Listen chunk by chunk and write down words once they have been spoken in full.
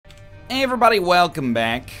Hey everybody, welcome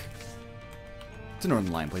back to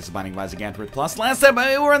Northernlion plays the Binding of Isaac AFTERBIRTH Plus. Last time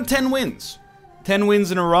we were on 10 wins. 10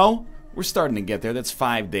 wins in a row. We're starting to get there. That's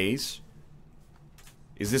 5 days.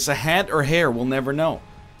 Is this a hat or hair? We'll never know.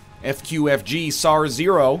 FQFG SARS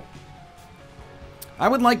 0. I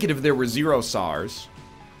would like it if there were 0 SARS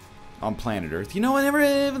on planet Earth. You know, I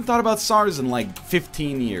haven't thought about SARS in like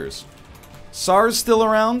 15 years. SARS still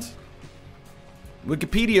around?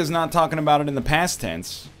 Wikipedia's not talking about it in the past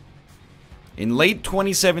tense. In late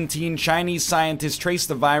 2017, Chinese scientists traced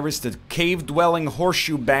the virus to cave-dwelling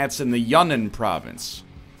horseshoe bats in the Yunnan province.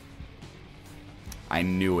 I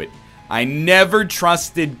knew it. I never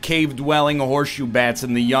trusted cave-dwelling horseshoe bats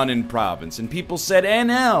in the Yunnan province. And people said,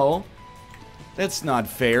 NL, that's not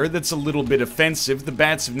fair. That's a little bit offensive. The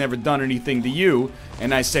bats have never done anything to you.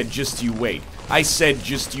 And I said, just you wait. I said,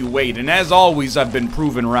 just you wait. And as always, I've been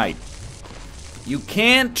proven right. You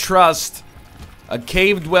can't trust a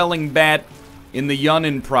cave-dwelling bat in the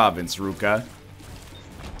Yunnan province, Ruka.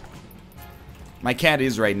 My cat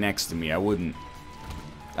is right next to me.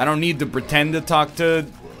 I don't need to pretend to talk to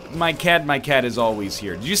my cat. My cat is always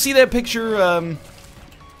here. Did you see that picture?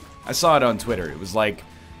 I saw it on Twitter. It was like,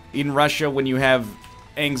 in Russia, when you have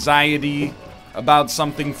anxiety about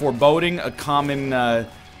something foreboding, a common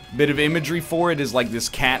bit of imagery for it is like this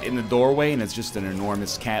cat in the doorway, and it's just an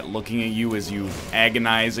enormous cat looking at you as you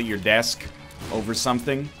agonize at your desk over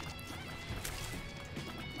something.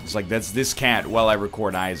 It's like, that's this cat while I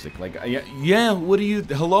record Isaac. Like, yeah, what do you...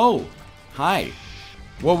 Hello. Hi.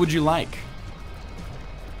 What would you like?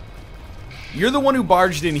 You're the one who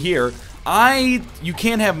barged in here. You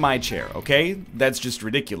can't have my chair, okay? That's just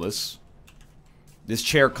ridiculous. This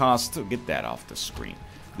chair cost... Oh, get that off the screen.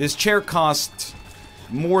 This chair cost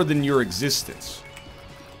more than your existence.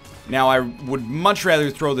 Now, I would much rather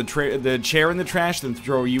throw the chair in the trash than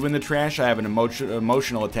throw you in the trash. I have an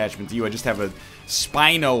emotional attachment to you. I just have a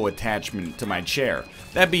spino attachment to my chair.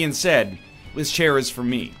 That being said, this chair is for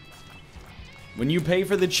me. When you pay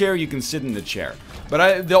for the chair, you can sit in the chair.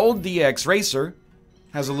 But the old DX Racer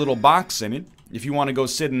has a little box in it. If you want to go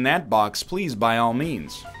sit in that box, please, by all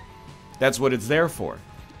means. That's what it's there for.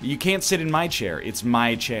 You can't sit in my chair. It's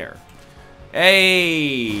my chair.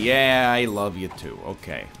 Hey, yeah, I love you too.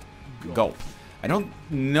 Okay. Gulp. I don't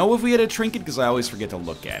know if we had a trinket because I always forget to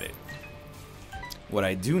look at it. What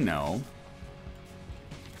I do know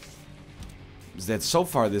is that so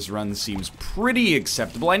far this run seems pretty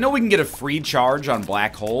acceptable. I know we can get a free charge on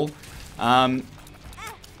Black Hole.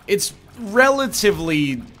 It's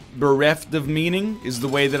relatively bereft of meaning, is the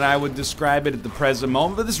way that I would describe it at the present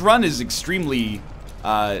moment. But this run is extremely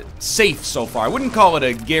safe so far. I wouldn't call it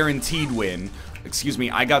a guaranteed win. Excuse me,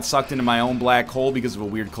 I got sucked into my own black hole because of a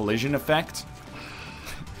weird collision effect.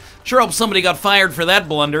 Sure hope somebody got fired for that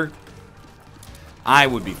blunder. I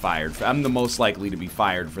would be fired. I'm the most likely to be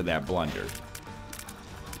fired for that blunder.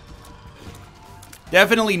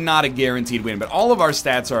 Definitely not a guaranteed win, but all of our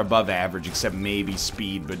stats are above average except maybe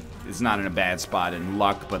speed, but it's not in a bad spot, and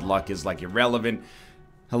luck, but luck is like irrelevant.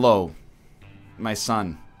 Hello, my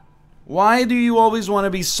son. Why do you always want to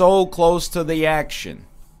be so close to the action?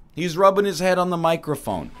 He's rubbing his head on the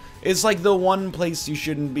microphone. It's like the one place you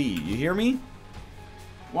shouldn't be. You hear me?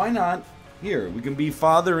 Why not? Here, we can be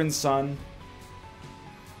father and son.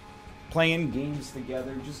 Playing games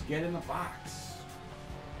together. Just get in the box.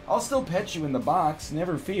 I'll still pet you in the box,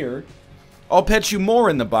 never fear. I'll pet you more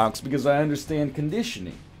in the box because I understand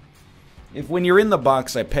conditioning. If when you're in the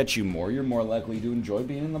box I pet you more, you're more likely to enjoy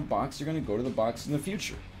being in the box. You're going to go to the box in the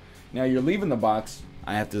future. Now you're leaving the box,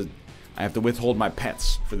 I have to withhold my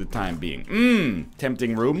pets for the time being.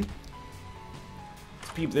 Tempting room.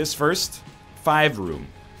 Let's peep this first. 5 room.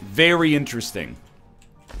 Very interesting.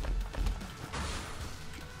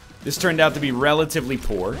 This turned out to be relatively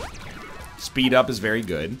poor. Speed up is very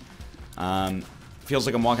good. Feels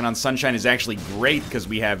like I'm walking on sunshine is actually great because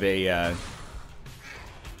we have a...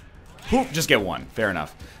 just get one. Fair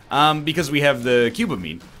enough. Because we have the cube of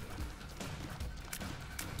meat.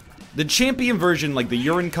 The champion version, like the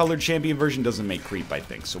urine-colored champion version, doesn't make creep, I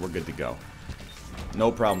think, so we're good to go.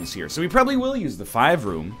 No problems here. So we probably will use the 5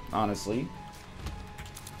 room, honestly.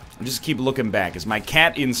 I'll just keep looking back. Is my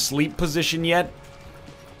cat in sleep position yet?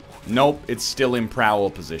 Nope, it's still in prowl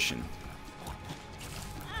position.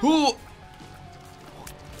 Ooh!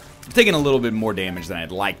 I'm taking a little bit more damage than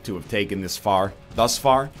I'd like to have taken thus far.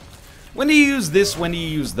 When do you use this? When do you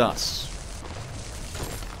use thus?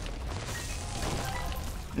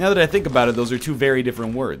 Now that I think about it, those are 2 very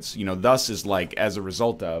different words. You know, thus is like, as a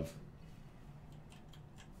result of.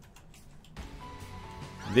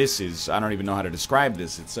 This is, I don't even know how to describe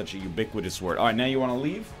this. It's such a ubiquitous word. Alright, now you want to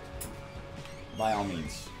leave? By all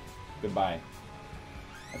means. Goodbye.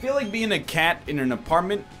 I feel like being a cat in an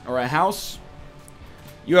apartment or a house,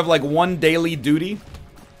 you have like one daily duty,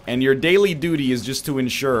 and your daily duty is just to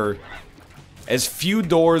ensure as few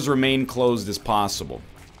doors remain closed as possible.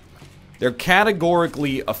 They're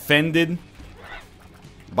categorically offended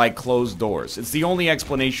by closed doors. It's the only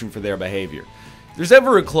explanation for their behavior. If there's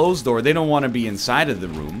ever a closed door, they don't want to be inside of the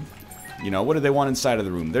room. You know, what do they want inside of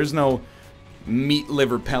the room? There's no meat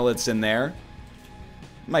liver pellets in there.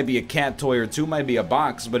 Might be a cat toy or two, might be a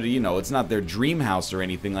box, but you know, it's not their dream house or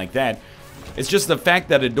anything like that. It's just the fact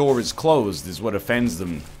that a door is closed is what offends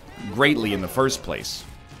them greatly in the first place.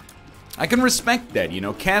 I can respect that, you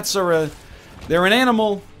know. Cats are they're an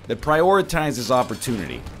animal that prioritizes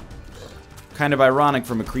opportunity. Kind of ironic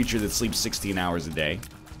from a creature that sleeps 16 hours a day.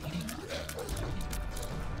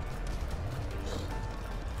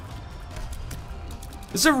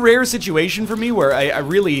 This is a rare situation for me where I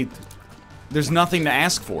really... There's nothing to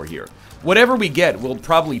ask for here. Whatever we get, we'll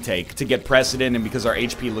probably take to get precedent, and because our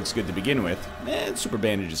HP looks good to begin with, Super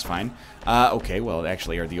Bandage is fine. Okay, well,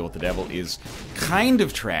 actually, our deal with the devil is kind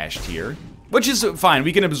of trashed here, which is fine.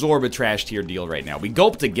 We can absorb a trash tier deal right now. We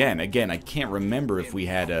gulped again. Again, I can't remember if we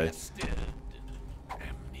had a...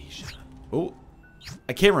 Oh,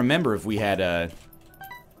 I can't remember if we had a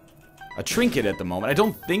trinket at the moment. I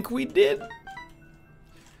don't think we did.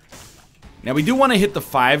 Now, we do want to hit the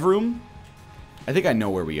 5 room. I think I know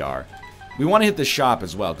where we are. We want to hit the shop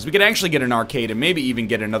as well, because we could actually get an arcade and maybe even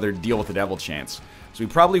get another deal with the devil chance. So we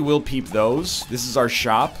probably will peep those. This is our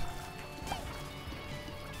shop.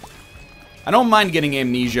 I don't mind getting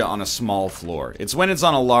amnesia on a small floor. It's when it's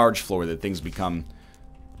on a large floor that things become,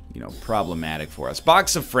 you know, problematic for us.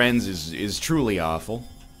 Box of Friends is truly awful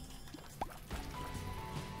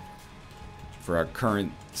for our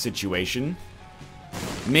current situation.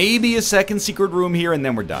 Maybe a second secret room here, and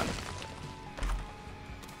then we're done.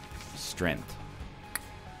 Strength.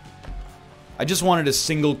 I just wanted a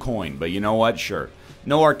single coin, but you know what? Sure.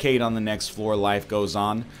 No arcade on the next floor. Life goes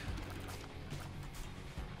on.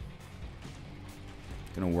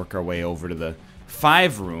 Gonna work our way over to the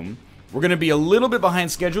 5 room. We're gonna be a little bit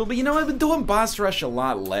behind schedule, but you know, I've been doing boss rush a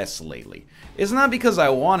lot less lately. It's not because I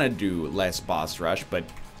want to do less boss rush, but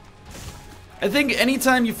I think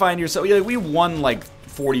anytime you find yourself... Yeah, we won like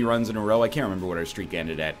 40 runs in a row. I can't remember what our streak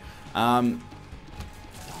ended at. And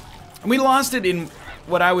we lost it in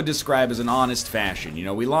what I would describe as an honest fashion. You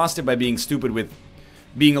know, we lost it by being stupid with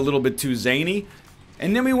being a little bit too zany.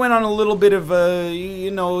 And then we went on a little bit of a, you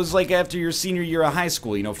know, it was like after your senior year of high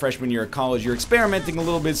school, you know, freshman year of college, you're experimenting a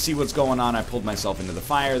little bit, see what's going on. I pulled myself into the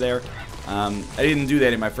fire there. I didn't do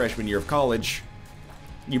that in my freshman year of college.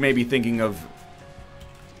 You may be thinking of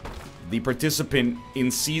the participant in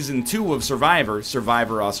Season 2 of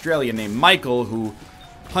Survivor Australia, named Michael, who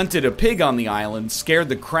hunted a pig on the island, scared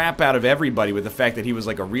the crap out of everybody with the fact that he was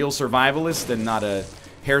like a real survivalist and not a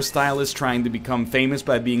hairstylist trying to become famous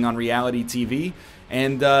by being on reality TV,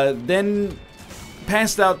 and then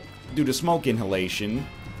passed out due to smoke inhalation,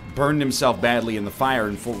 burned himself badly in the fire,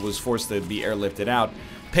 and was forced to be airlifted out,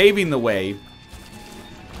 paving the way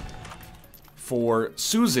for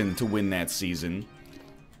Susan to win that season.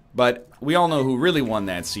 But we all know who really won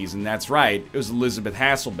that season. That's right, it was Elizabeth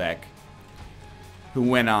Hasselbeck, who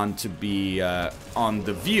went on to be on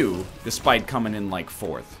The View, despite coming in like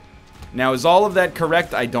 4th. Now, is all of that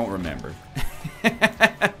correct? I don't remember.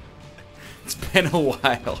 It's been a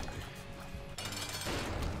while.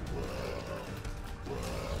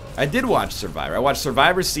 I did watch Survivor. I watched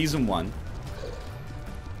Survivor Season 1.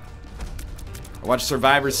 I watched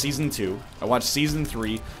Survivor Season 2. I watched Season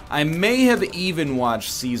 3. I may have even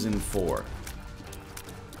watched Season 4.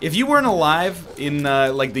 If you weren't alive in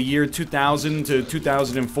like the year 2000 to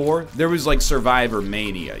 2004, there was like Survivor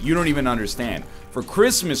Mania. You don't even understand. For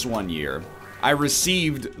Christmas one year, I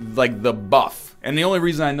received like the buff. And the only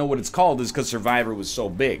reason I know what it's called is because Survivor was so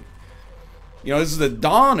big. You know, this is the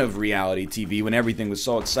dawn of reality TV when everything was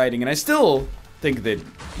so exciting. And I still think that,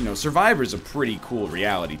 you know, Survivor is a pretty cool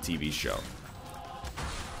reality TV show.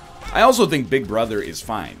 I also think Big Brother is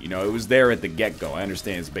fine. You know, it was there at the get-go. I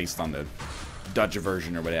understand it's based on the Dutch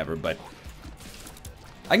version or whatever, but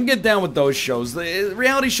I can get down with those shows. The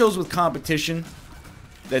reality shows with competition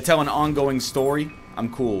that tell an ongoing story,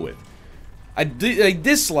 I'm cool with. I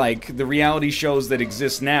dislike the reality shows that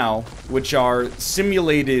exist now, which are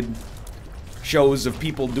simulated shows of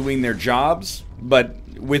people doing their jobs, but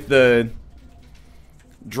with the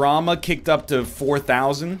drama kicked up to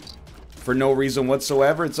 4,000 for no reason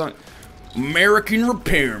whatsoever. It's on American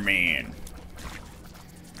Repairman.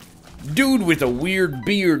 Dude with a weird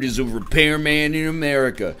beard is a repairman in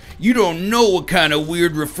America. You don't know what kind of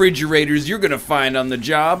weird refrigerators you're gonna find on the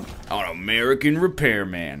job. on American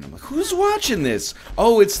Repairman. I'm like, who's watching this?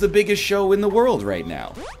 Oh, it's the biggest show in the world right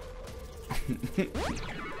now.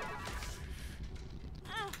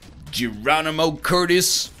 Geronimo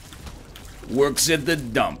Curtis works at the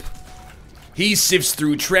dump. He sifts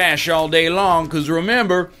through trash all day long, because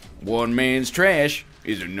remember, one man's trash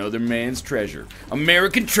is another man's treasure.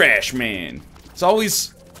 American Trash Man. It's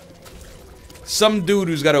always some dude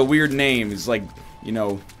who's got a weird name. It's like, you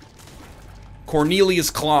know, Cornelius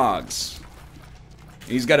Clogs.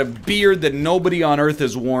 And he's got a beard that nobody on Earth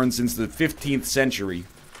has worn since the 15th century.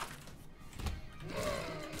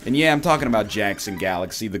 And yeah, I'm talking about Jackson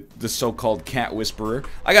Galaxy, the so-called cat whisperer.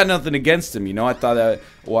 I got nothing against him, you know. I thought I'd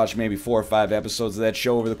watch maybe 4 or 5 episodes of that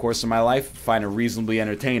show over the course of my life, find it reasonably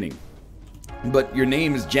entertaining. But your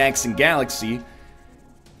name is Jackson Galaxy.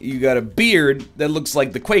 You got a beard that looks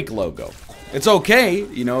like the Quake logo. It's okay,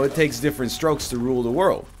 you know. It takes different strokes to rule the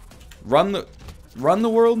world. Run the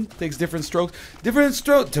world takes different strokes. Different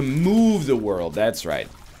stroke to move the world. That's right.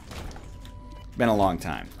 Been a long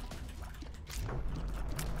time.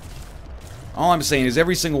 All I'm saying is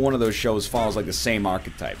every single one of those shows follows like the same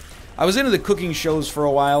archetype. I was into the cooking shows for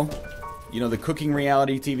a while. You know, the cooking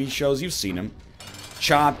reality TV shows. You've seen them.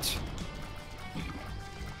 Chopped.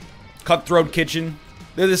 Cutthroat Kitchen.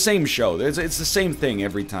 They're the same show. It's the same thing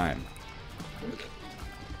every time.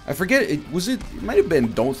 I forget, it might have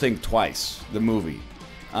been Don't Think Twice, the movie.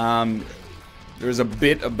 There's a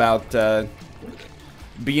bit about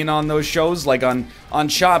being on those shows. Like on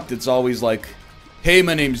Chopped, it's always like, hey,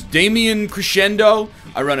 my name's Damian Crescendo.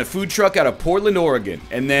 I run a food truck out of Portland, Oregon.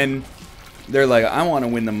 And then they're like, I want to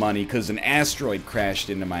win the money because an asteroid crashed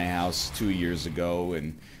into my house 2 years ago.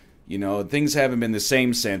 And, you know, things haven't been the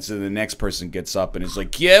same since. And the next person gets up and is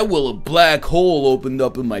like, yeah, well, a black hole opened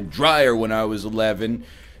up in my dryer when I was 11.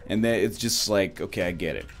 And then it's just like, okay, I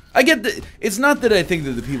get it. I get that. It's not that I think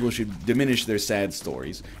that the people should diminish their sad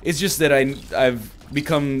stories. It's just that I've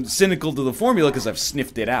become cynical to the formula because I've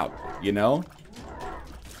sniffed it out, you know?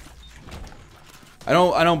 I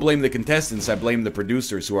don't blame the contestants, I blame the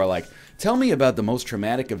producers who are like, tell me about the most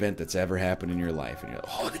traumatic event that's ever happened in your life. And you're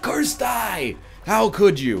like, oh, the cursed eye! How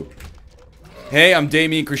could you? Hey, I'm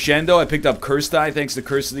Damian Crescendo. I picked up Cursed Eye thanks to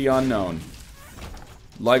Curse of the Unknown.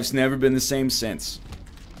 Life's never been the same since.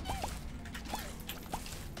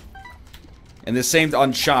 And the same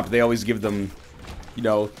on Chopped, they always give them, you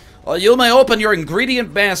know, oh, you may open your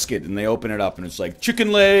ingredient basket. And they open it up and it's like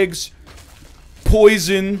chicken legs,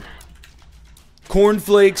 poison,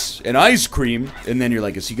 cornflakes, and ice cream. And then you're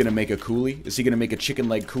like, is he gonna make a coulis? Is he gonna make a chicken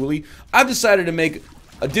leg coulis? I've decided to make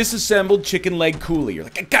a disassembled chicken leg coulis. You're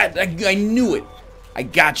like, I knew it. I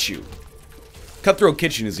got you. Cutthroat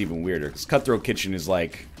Kitchen is even weirder, because Cutthroat Kitchen is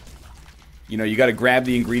like, you know, you gotta grab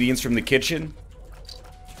the ingredients from the kitchen.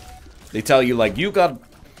 They tell you, like, you got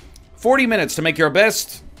 40 minutes to make your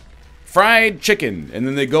best fried chicken. And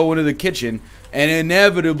then they go into the kitchen, and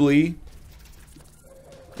inevitably,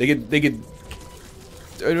 they get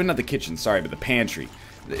not the kitchen, sorry, but the pantry.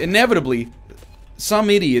 Inevitably, some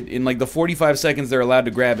idiot in like the 45 seconds they're allowed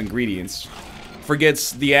to grab ingredients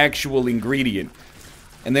forgets the actual ingredient.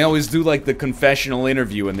 And they always do like the confessional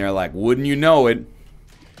interview and they're like, wouldn't you know it?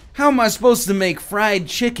 How am I supposed to make fried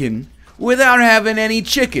chicken without having any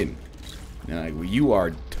chicken? And I'm like, well, you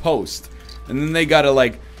are toast. And then they gotta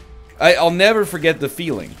like, I'll never forget the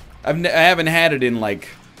feeling. I haven't had it in like,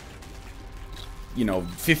 you know,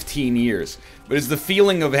 15 years. But it's the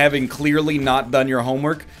feeling of having clearly not done your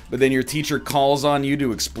homework, but then your teacher calls on you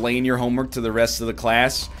to explain your homework to the rest of the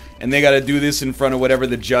class, and they gotta do this in front of whatever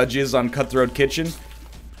the judge is on Cutthroat Kitchen.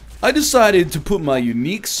 I decided to put my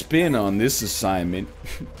unique spin on this assignment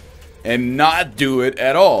and not do it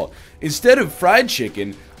at all. Instead of fried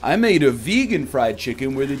chicken, I made a vegan fried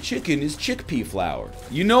chicken where the chicken is chickpea flour.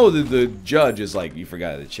 You know that the judge is like, you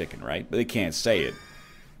forgot the chicken, right? But they can't say it.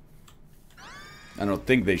 I don't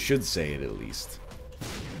think they should say it, at least.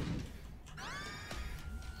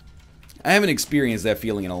 I haven't experienced that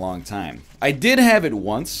feeling in a long time. I did have it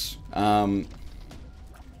once, in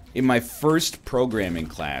my first programming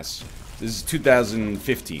class. This is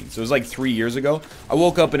 2015, so it was like 3 years ago. I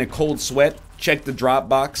woke up in a cold sweat, checked the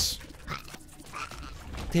Dropbox.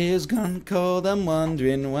 Tears gone cold, I'm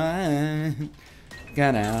wondering why.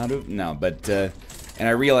 Got out of... No, but, and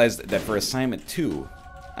I realized that for assignment 2...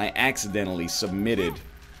 I accidentally submitted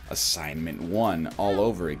assignment 1 all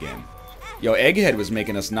over again. Yo, Egghead was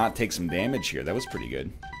making us not take some damage here. That was pretty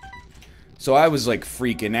good. So I was like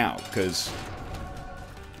freaking out because,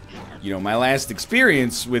 you know, my last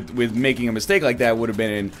experience with making a mistake like that would have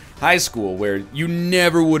been in high school where you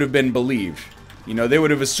never would have been believed. You know, they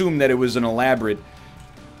would have assumed that it was an elaborate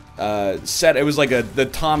set. It was like the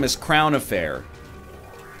Thomas Crown affair.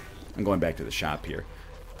 I'm going back to the shop here.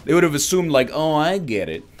 They would have assumed like, oh, I get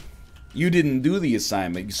it. You didn't do the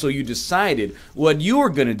assignment, so you decided what you were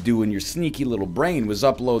going to do in your sneaky little brain was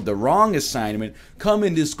upload the wrong assignment, come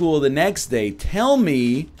into school the next day, tell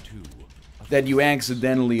me that you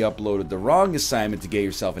accidentally uploaded the wrong assignment to get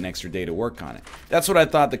yourself an extra day to work on it. That's what I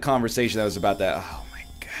thought the conversation that was about that, oh my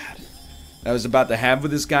god, that was about to have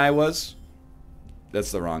with this guy was.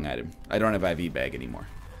 That's the wrong item. I don't have IV bag anymore.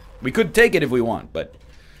 We could take it if we want, but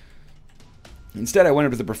instead I went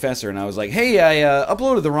up to the professor and I was like, hey, I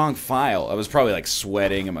uploaded the wrong file. I was probably like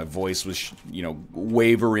sweating and my voice was, you know,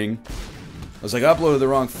 wavering. I was like, I uploaded the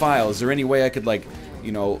wrong file. Is there any way I could, like,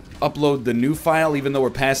 you know, upload the new file even though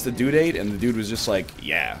we're past the due date? And the dude was just like,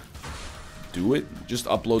 yeah, do it. Just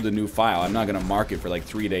upload the new file. I'm not going to mark it for like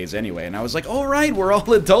 3 days anyway. And I was like, all right, we're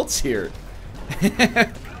all adults here.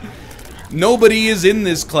 Nobody is in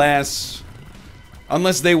this class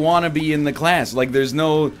unless they want to be in the class. Like, there's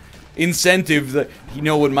no incentive that, you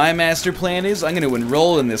know what my master plan is? I'm going to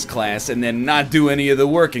enroll in this class and then not do any of the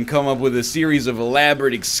work and come up with a series of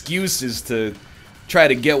elaborate excuses to try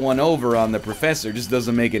to get one over on the professor. It just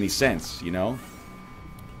doesn't make any sense, you know?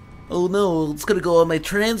 Oh no, it's going to go on my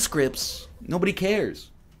transcripts. Nobody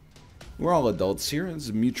cares. We're all adults here. There's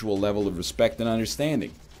a mutual level of respect and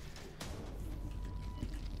understanding.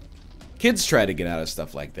 Kids try to get out of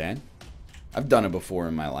stuff like that. I've done it before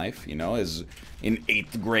in my life, you know, as in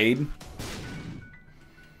 8th grade.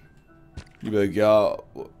 You'd be like,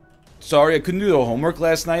 sorry, I couldn't do the homework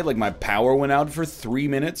last night. Like, my power went out for 3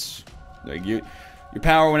 minutes. Like, your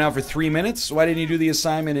power went out for 3 minutes? Why didn't you do the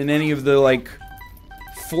assignment in any of the, like,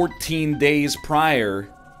 14 days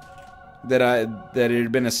prior that it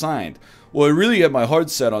had been assigned? Well, I really had my heart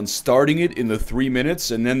set on starting it in the 3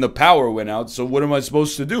 minutes, and then the power went out, so what am I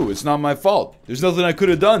supposed to do? It's not my fault. There's nothing I could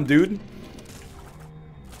have done, dude.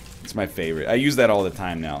 It's my favorite. I use that all the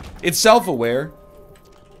time now. It's self-aware.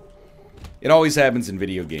 It always happens in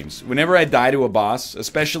video games. Whenever I die to a boss,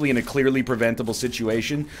 especially in a clearly preventable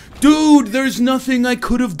situation, dude, there's nothing I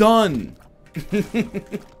could have done.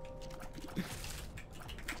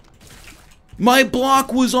 My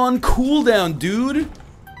block was on cooldown, dude.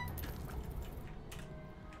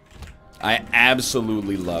 I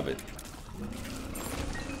absolutely love it.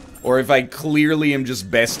 Or if I clearly am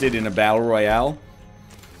just bested in a battle royale.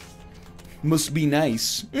 Must be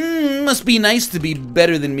nice. Must be nice to be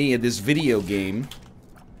better than me at this video game.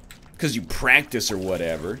 Because you practice or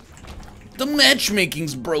whatever. The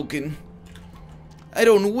matchmaking's broken. I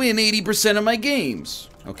don't win 80% of my games.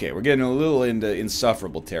 Okay, we're getting a little into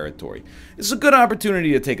insufferable territory. It's a good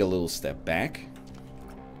opportunity to take a little step back.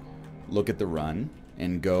 Look at the run.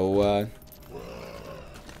 And go,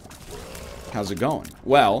 how's it going?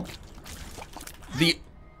 Well, the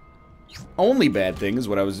only bad thing is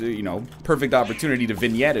what I was, you know, perfect opportunity to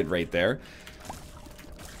vignette it right there.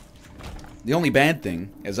 The only bad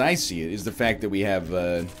thing, as I see it, is the fact that we have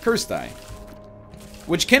Cursed Eye,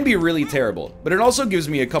 which can be really terrible, but it also gives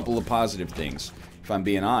me a couple of positive things, if I'm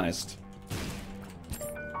being honest.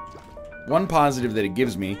 One positive that it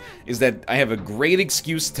gives me is that I have a great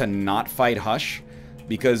excuse to not fight Hush,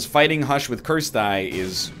 because fighting Hush with Cursed Eye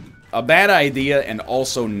is a bad idea and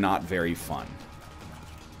also not very fun.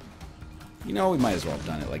 You know, we might as well have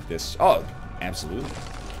done it like this. Oh, absolutely.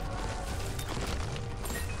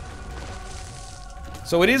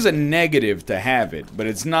 So it is a negative to have it, but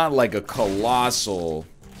it's not like a colossal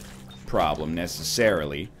problem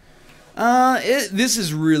necessarily. This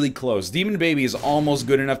is really close. Demon Baby is almost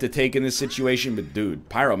good enough to take in this situation, but dude,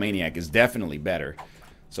 Pyromaniac is definitely better.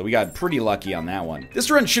 So we got pretty lucky on that one. This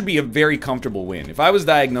run should be a very comfortable win. If I was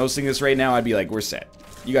diagnosing this right now, I'd be like, we're set.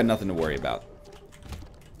 You got nothing to worry about.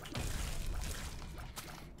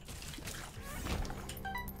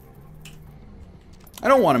 I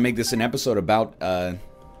don't want to make this an episode about,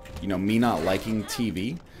 you know, me not liking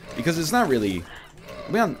TV. Because it's not really...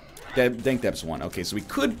 Dank Depths 1. Okay, so we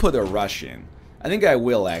could put a rush in. I think I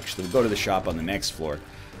will, actually. We'll go to the shop on the next floor.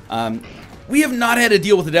 We have not had a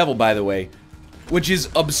deal with the devil, by the way. Which is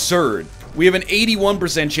absurd. We have an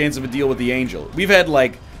 81% chance of a deal with the angel. We've had,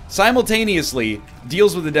 like, simultaneously,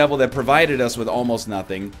 deals with the devil that provided us with almost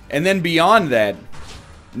nothing. And then beyond that,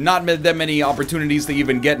 not that many opportunities to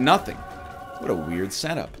even get nothing. What a weird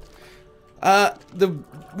setup. The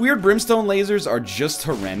weird brimstone lasers are just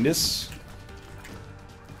horrendous.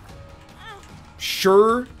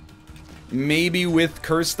 Sure, maybe with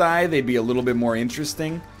Cursed Eye, they'd be a little bit more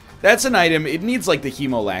interesting. That's an item, it needs like the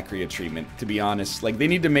Hemolacria treatment, to be honest. Like, they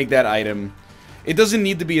need to make that item... It doesn't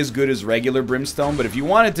need to be as good as regular brimstone, but if you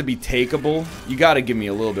want it to be takeable, you gotta give me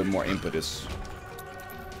a little bit more impetus.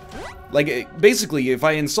 Like, basically, if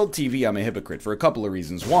I insult TV, I'm a hypocrite for a couple of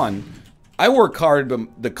reasons. One, I work hard,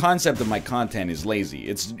 but the concept of my content is lazy.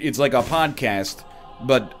 It's like a podcast,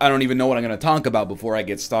 but I don't even know what I'm going to talk about before I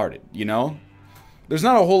get started, you know? There's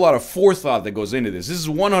not a whole lot of forethought that goes into this. This is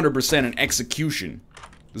 100% an execution.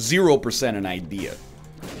 0% an idea.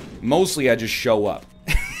 Mostly I just show up.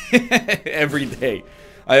 Every day.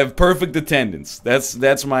 I have perfect attendance.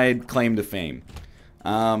 That's my claim to fame.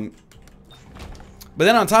 But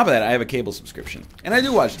then on top of that, I have a cable subscription. And I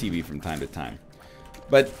do watch TV from time to time.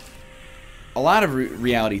 But a lot of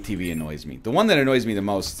reality TV annoys me. The one that annoys me the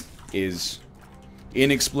most is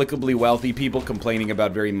inexplicably wealthy people complaining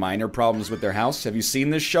about very minor problems with their house. Have you seen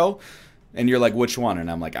this show? And you're like, which one? And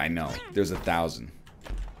I'm like, I know. There's 1,000.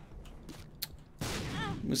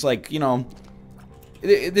 It's like, you know,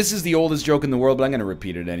 this is the oldest joke in the world, but I'm going to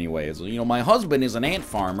repeat it anyway. It's, you know, my husband is an ant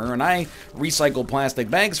farmer, and I recycle plastic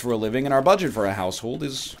bags for a living, and our budget for a household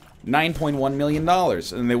is $9.1 million.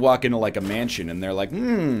 And they walk into, like, a mansion, and they're like,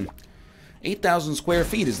 8,000 square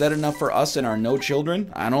feet. Is that enough for us and our no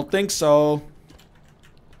children? I don't think so.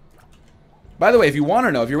 By the way, if you want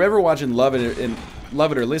to know, if you're ever watching Love It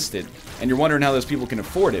or Listed, and you're wondering how those people can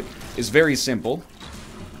afford it, it's very simple.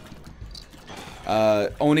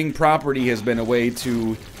 Owning property has been a way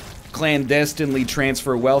to clandestinely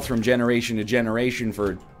transfer wealth from generation to generation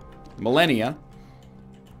for millennia.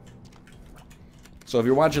 So if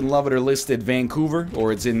you're watching Love It or Listed Vancouver,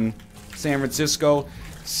 or it's in San Francisco,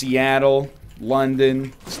 Seattle,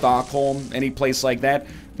 London, Stockholm, any place like that,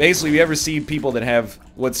 basically, if you ever see people that have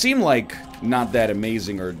what seem like not that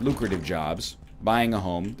amazing or lucrative jobs buying a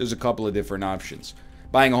home, there's a couple of different options.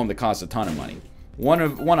 Buying a home that costs a ton of money.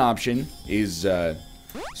 One option is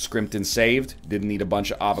scrimped and saved. Didn't need a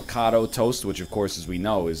bunch of avocado toast, which of course, as we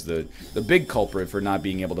know, is the big culprit for not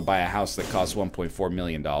being able to buy a house that costs $1.4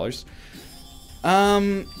 million.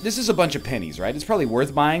 This is a bunch of pennies, right? It's probably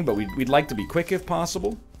worth buying, but we'd like to be quick if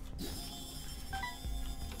possible.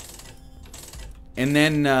 And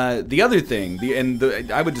then the other thing,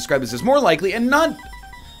 I would describe this as more likely and not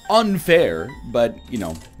unfair, but, you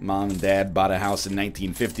know, mom and dad bought a house in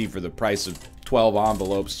 1950 for the price of 12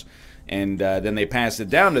 envelopes, and then they passed it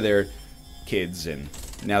down to their kids, and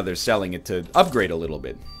now they're selling it to upgrade a little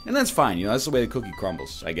bit. And that's fine, you know, that's the way the cookie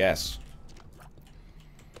crumbles, I guess.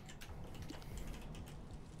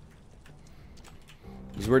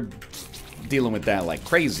 Because we're dealing with that like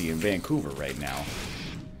crazy in Vancouver right now.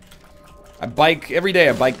 Every day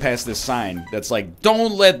I bike past this sign that's like,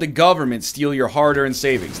 don't let the government steal your hard-earned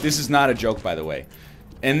savings. This is not a joke, by the way.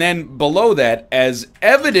 And then below that, as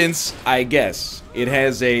evidence, I guess, it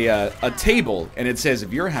has a table, and it says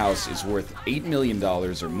if your house is worth $8 million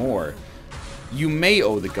or more, you may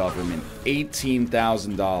owe the government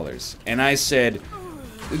 $18,000. And I said,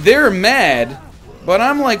 they're mad, but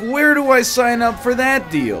I'm like, where do I sign up for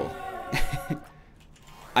that deal?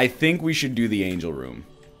 I think we should do the Angel Room.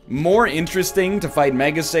 More interesting to fight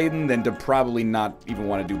Mega Satan than to probably not even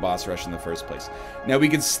want to do Boss Rush in the first place. Now, we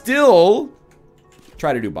could still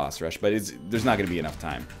try to do Boss Rush, but there's not going to be enough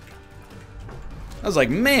time. I was like,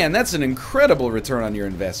 man, that's an incredible return on your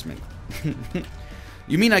investment.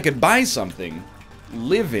 You mean I could buy something,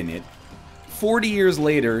 live in it, 40 years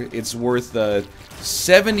later, it's worth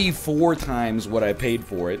 74 times what I paid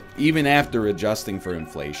for it, even after adjusting for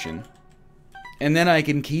inflation, and then I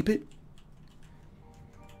can keep it?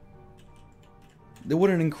 What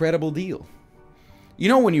an incredible deal. You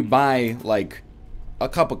know, when you buy, like, a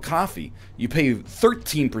cup of coffee, you pay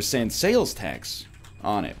 13% sales tax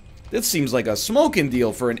on it. That seems like a smoking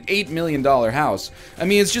deal for an $8 million house. I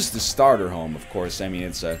mean, it's just a starter home, of course. I mean,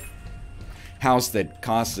 it's a house that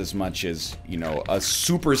costs as much as, you know, a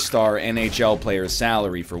superstar NHL player's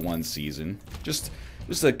salary for one season. Just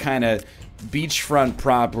a kind of beachfront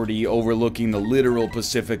property overlooking the literal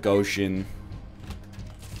Pacific Ocean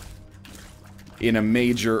in a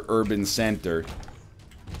major urban center.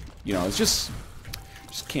 You know, it's just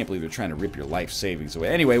can't believe they're trying to rip your life savings away.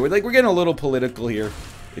 Anyway, we're getting a little political here.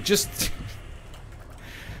 It just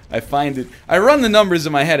I find it, I run the numbers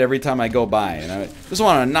in my head every time I go by, and I just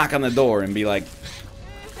want to knock on the door and be like,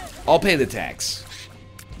 I'll pay the tax.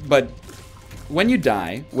 But when you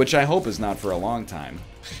die, which I hope is not for a long time,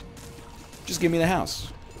 just give me the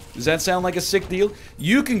house. Does that sound like a sick deal?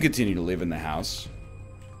 You can continue to live in the house.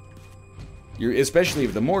 Especially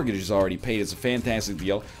if the mortgage is already paid, it's a fantastic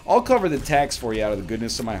deal. I'll cover the tax for you out of the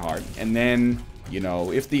goodness of my heart. And then, you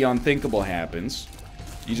know, if the unthinkable happens,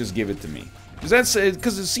 you just give it to me. Because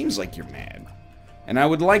it seems like you're mad. And I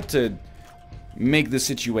would like to make the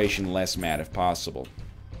situation less mad if possible.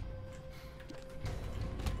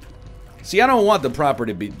 See, I don't want the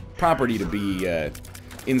property to be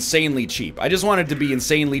insanely cheap. I just want it to be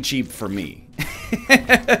insanely cheap for me.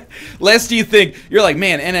 Lest you think, you're like,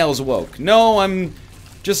 man, NL's woke. No, I'm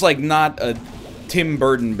just like not a Tim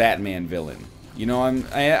Burton Batman villain. You know,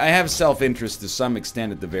 I have self-interest to some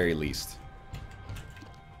extent at the very least.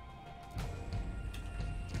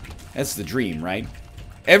 That's the dream, right?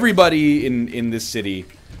 Everybody in this city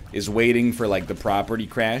is waiting for like the property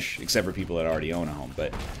crash, except for people that already own a home,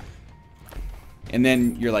 but... And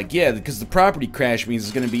then you're like, yeah, because the property crash means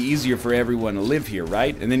it's going to be easier for everyone to live here,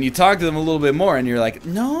 right? And then you talk to them a little bit more, and you're like,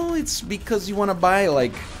 no, it's because you want to buy,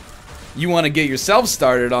 like... You want to get yourself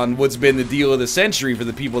started on what's been the deal of the century for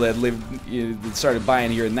the people that lived, that started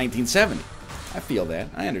buying here in 1970. I feel that.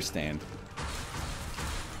 I understand.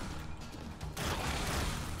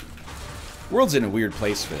 World's in a weird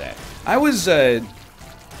place for that. I was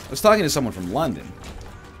talking to someone from London.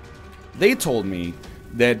 They told me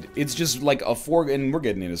that it's just like a and we're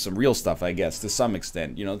getting into some real stuff, I guess, to some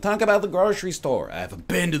extent. You know, talk about the grocery store. I haven't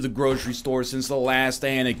been to the grocery store since the last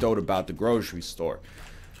anecdote about the grocery store.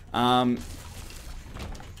 They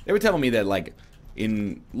were telling me that, like,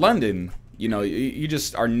 in London, you know, you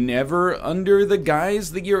just are never under the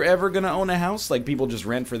guise that you're ever gonna own a house. Like, people just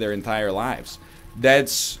rent for their entire lives.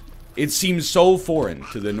 It seems so foreign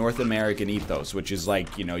to the North American ethos, which is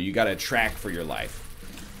like, you know, you gotta track for your life.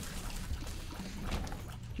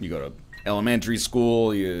 You go to elementary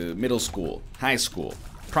school, middle school, high school,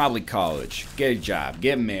 probably college, get a job,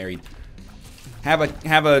 get married, have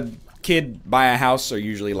a kid, buy a house, are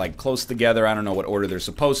usually like close together. I don't know what order they're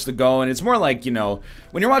supposed to go, and it's more like, you know,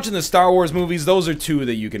 when you're watching the Star Wars movies, those are two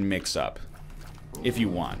that you can mix up if you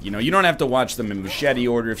want. You know, you don't have to watch them in machete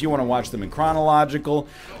order. If you want to watch them in chronological,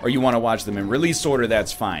 or you want to watch them in release order,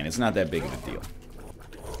 that's fine. It's not that big of a deal.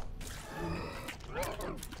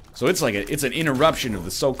 So it's like it's an interruption of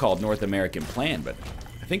the so-called North American plan, but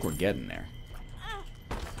I think we're getting there.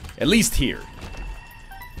 At least here.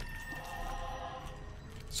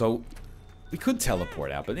 So we could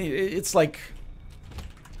teleport out, but it's like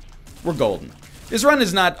we're golden. This run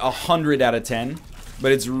is not 100 out of 10,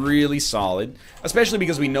 but it's really solid, especially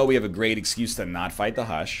because we know we have a great excuse to not fight the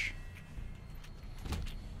Hush.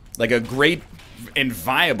 Like a great and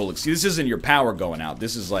viable excuse. This isn't your power going out.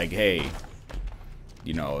 This is like, hey,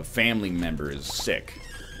 you know, a family member is sick.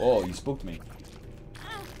 Oh, you spooked me.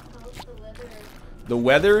 The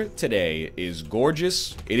weather today is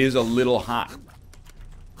gorgeous. It is a little hot,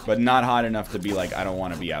 but not hot enough to be like, I don't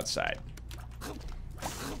want to be outside. Do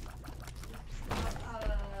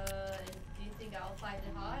you think I'll find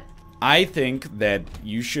it hot? I think that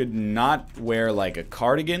you should not wear like a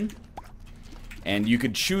cardigan, and you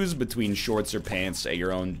could choose between shorts or pants at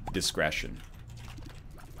your own discretion.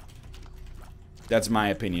 That's my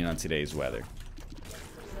opinion on today's weather.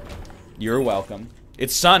 You're welcome.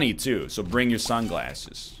 It's sunny too, so bring your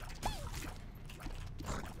sunglasses.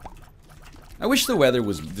 I wish the weather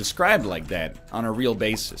was described like that on a real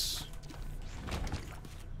basis.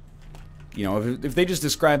 You know, if they just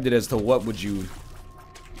described it as to what would you...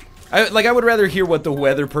 I would rather hear what the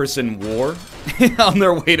weather person wore on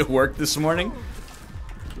their way to work this morning.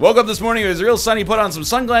 Woke up this morning, it was real sunny, put on some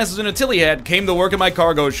sunglasses and a Tilly hat, came to work in my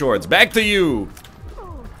cargo shorts. Back to you!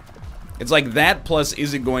 It's like that plus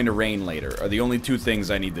is it going to rain later are the only two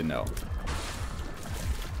things I need to know.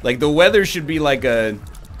 Like the weather should be like a...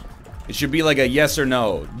 It should be like a yes or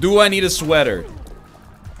no. Do I need a sweater?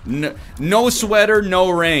 No sweater,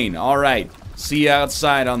 no rain. Alright. See you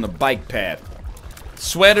outside on the bike path.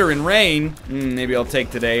 Sweater and rain? Maybe I'll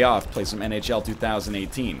take today off. Play some NHL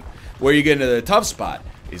 2018. Where you get into the tough spot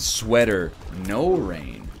is sweater, no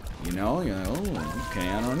rain. You know, okay,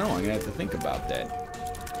 I don't know. I'm gonna have to think about that.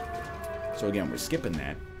 So again, we're skipping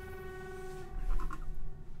that.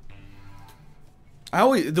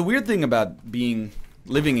 The weird thing about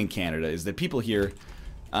living in Canada is that people here,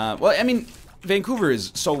 well, I mean, Vancouver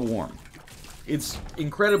is so warm. It's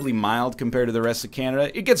incredibly mild compared to the rest of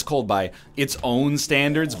Canada. It gets cold by its own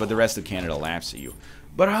standards, but the rest of Canada laughs at you.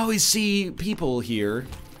 But I always see people here,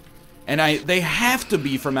 and they have to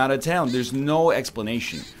be from out of town. There's no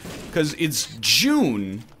explanation. Because it's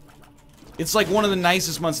June. It's like one of the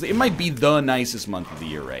nicest months. It might be the nicest month of the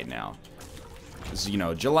year right now. You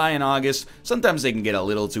know, July and August, sometimes they can get a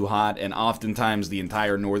little too hot, and oftentimes the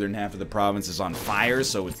entire northern half of the province is on fire,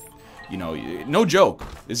 so it's, you know, no joke.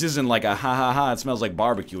 This isn't like a ha, it smells like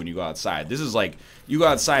barbecue when you go outside. This is like, you go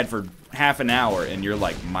outside for half an hour, and you're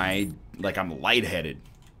like, I'm lightheaded,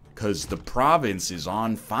 because the province is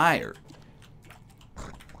on fire.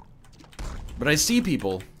 But I see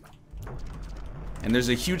people, and there's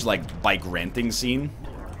a huge, like, bike renting scene.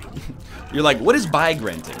 You're like, what is bike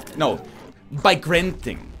renting? No. Bike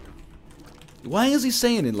renting. Why is he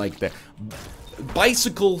saying it like that?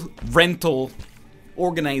 Bicycle rental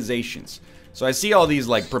organizations. So I see all these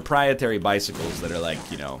like proprietary bicycles that are like,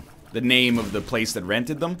 you know, the name of the place that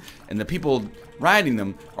rented them, and the people riding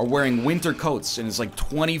them are wearing winter coats, and it's like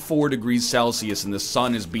 24 degrees Celsius and the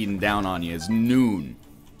sun is beating down on you. It's noon.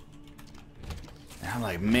 And I'm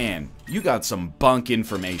like, man, you got some bunk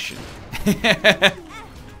information.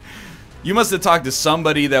 You must have talked to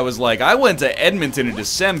somebody that was like, I went to Edmonton in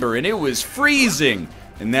December and it was freezing.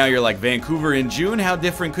 And now you're like, Vancouver in June? How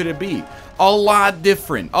different could it be? A lot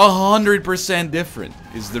different. 100% different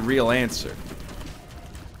is the real answer.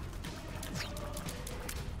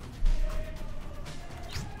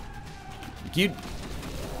 You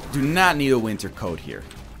do not need a winter coat here.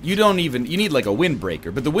 You don't even, you need like a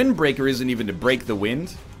windbreaker, but the windbreaker isn't even to break the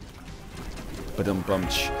wind. The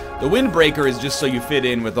windbreaker is just so you fit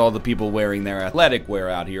in with all the people wearing their athletic wear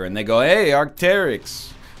out here, and they go, hey,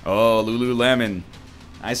 Arc'teryx. Oh, Lululemon.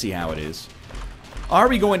 I see how it is. Are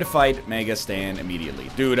we going to fight Mega Stan immediately?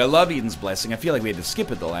 Dude, I love Eden's Blessing. I feel like we had to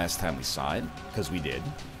skip it the last time we saw it, because we did.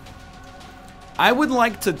 I would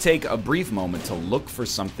like to take a brief moment to look for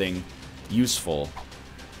something useful.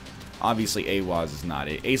 Obviously, AWAS is not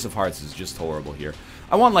it. Ace of Hearts is just horrible here.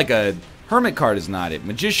 I want like a Hermit card is not it.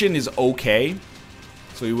 Magician is okay.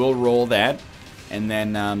 So we will roll that. And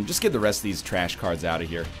then just get the rest of these trash cards out of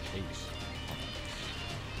here.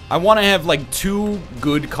 I want to have like 2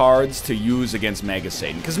 good cards to use against Mega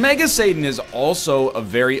Satan. Because Mega Satan is also a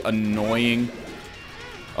very annoying...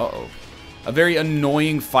 Uh-oh. A very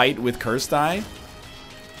annoying fight with Cursed Eye.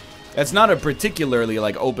 That's not a particularly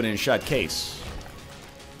like open and shut case.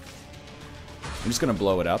 I'm just going to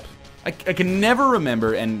blow it up. I can never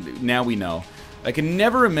remember, and now we know. I can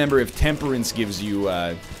never remember if Temperance gives you,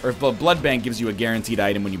 or if Blood Bank gives you a guaranteed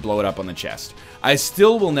item when you blow it up on the chest. I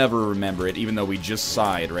still will never remember it, even though we just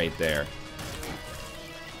saw it right there.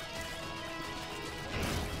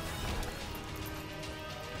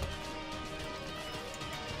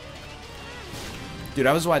 Dude,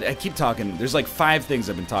 I keep talking, there's like 5 things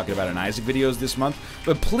I've been talking about in Isaac videos this month,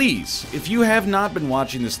 but please, if you have not been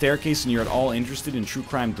watching The Staircase and you're at all interested in true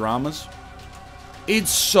crime dramas, it's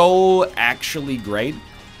so actually great.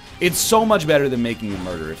 It's so much better than Making a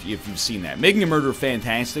Murder, if you've seen that. Making a Murder,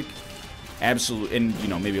 fantastic. Absolutely, and, you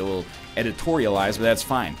know, maybe a little editorialized, but that's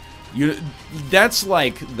fine. That's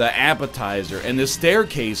like the appetizer, and The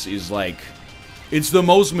Staircase is like, it's the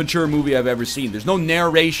most mature movie I've ever seen. There's no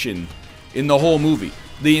narration in the whole movie.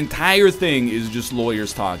 The entire thing is just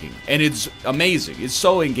lawyers talking, and it's amazing. It's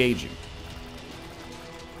so engaging.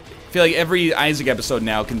 I feel like every Isaac episode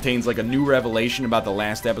now contains like a new revelation about the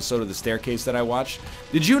last episode of The Staircase that I watched.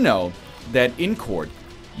 Did you know that in court,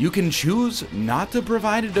 you can choose not to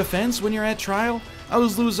provide a defense when you're at trial? I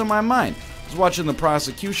was losing my mind. I was watching the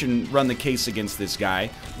prosecution run the case against this guy.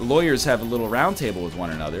 The lawyers have a little round table with one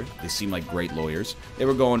another. They seem like great lawyers. They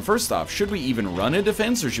were going, first off, should we even run a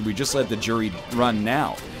defense, or should we just let the jury run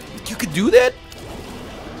now? You could do that?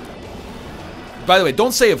 By the way,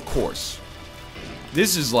 don't say of course.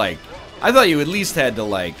 This is like, I thought you at least had to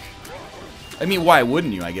like, I mean, why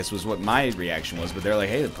wouldn't you, I guess was what my reaction was, but they're like,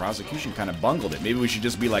 hey, the prosecution kind of bungled it. Maybe we should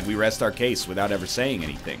just be like, we rest our case without ever saying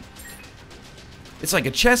anything. It's like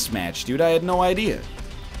a chess match, dude. I had no idea.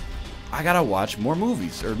 I gotta watch more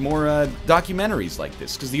movies, or more documentaries like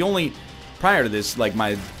this, because the only, prior to this, like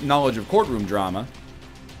my knowledge of courtroom drama,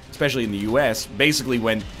 especially in the US, basically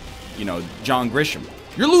went, you know, John Grisham.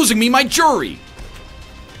 You're losing me my jury!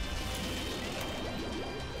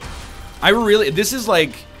 This is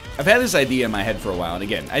like, I've had this idea in my head for a while, and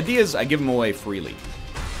again, ideas, I give them away freely.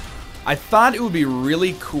 I thought it would be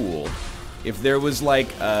really cool if there was like,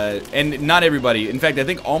 and not everybody, in fact, I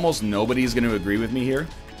think almost nobody is going to agree with me here.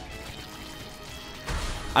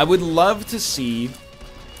 I would love to see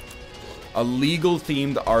a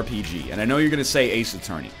legal-themed RPG, and I know you're going to say Ace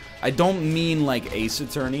Attorney. I don't mean like Ace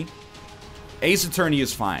Attorney. Ace Attorney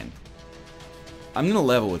is fine. I'm going to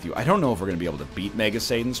level with you. I don't know if we're going to be able to beat Mega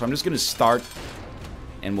Satan, so I'm just going to start,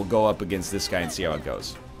 and we'll go up against this guy and see how it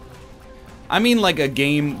goes. I mean like a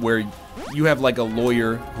game where you have like a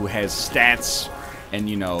lawyer who has stats, and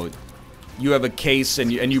you know, you have a case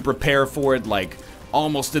and you prepare for it like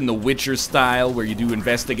almost in the Witcher style, where you do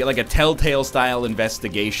investigate, like a Telltale style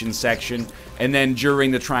investigation section, and then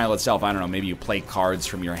during the trial itself, I don't know, maybe you play cards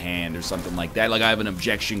from your hand or something like that. Like I have an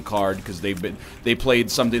objection card because they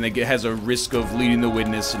played something that has a risk of leading the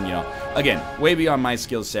witness, and you know, again, way beyond my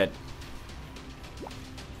skill set.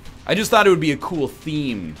 I just thought it would be a cool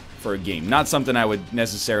theme for a game, not something I would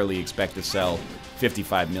necessarily expect to sell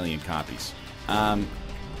 55 million copies. But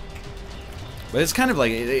it's kind of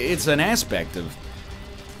like, it's an aspect of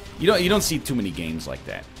You don't see too many games like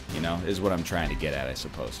that, you know, is what I'm trying to get at, I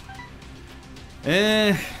suppose.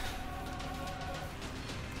 I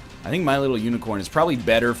think My Little Unicorn is probably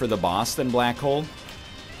better for the boss than Black Hole.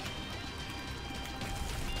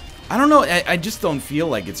 I don't know, I just don't feel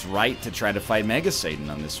like it's right to try to fight Mega Satan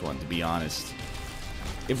on this one, to be honest.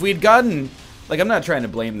 If we'd gotten... Like, I'm not trying to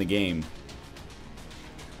blame the game.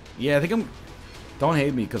 Yeah, I think I'm... Don't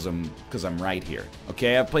hate me because I'm right here.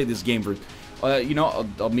 Okay, I've played this game for... you know,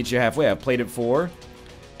 I'll meet you halfway. I've played it for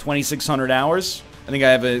 2,600 hours. I think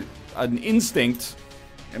I have an instinct,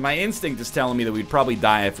 and my instinct is telling me that we'd probably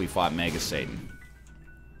die if we fought Mega Satan.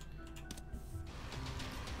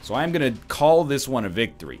 So I'm gonna call this one a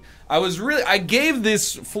victory. I gave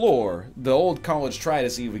this floor the old college try to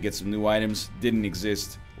see if we get some new items. Didn't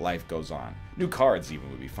exist. Life goes on. New cards even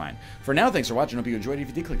would be fine. For now, thanks for watching. Hope you enjoyed it. If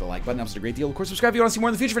you did, click the like button. Helps a great deal. Of course, subscribe if you want to see more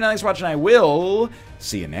in the future. For now, thanks for watching. I will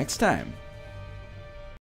see you next time.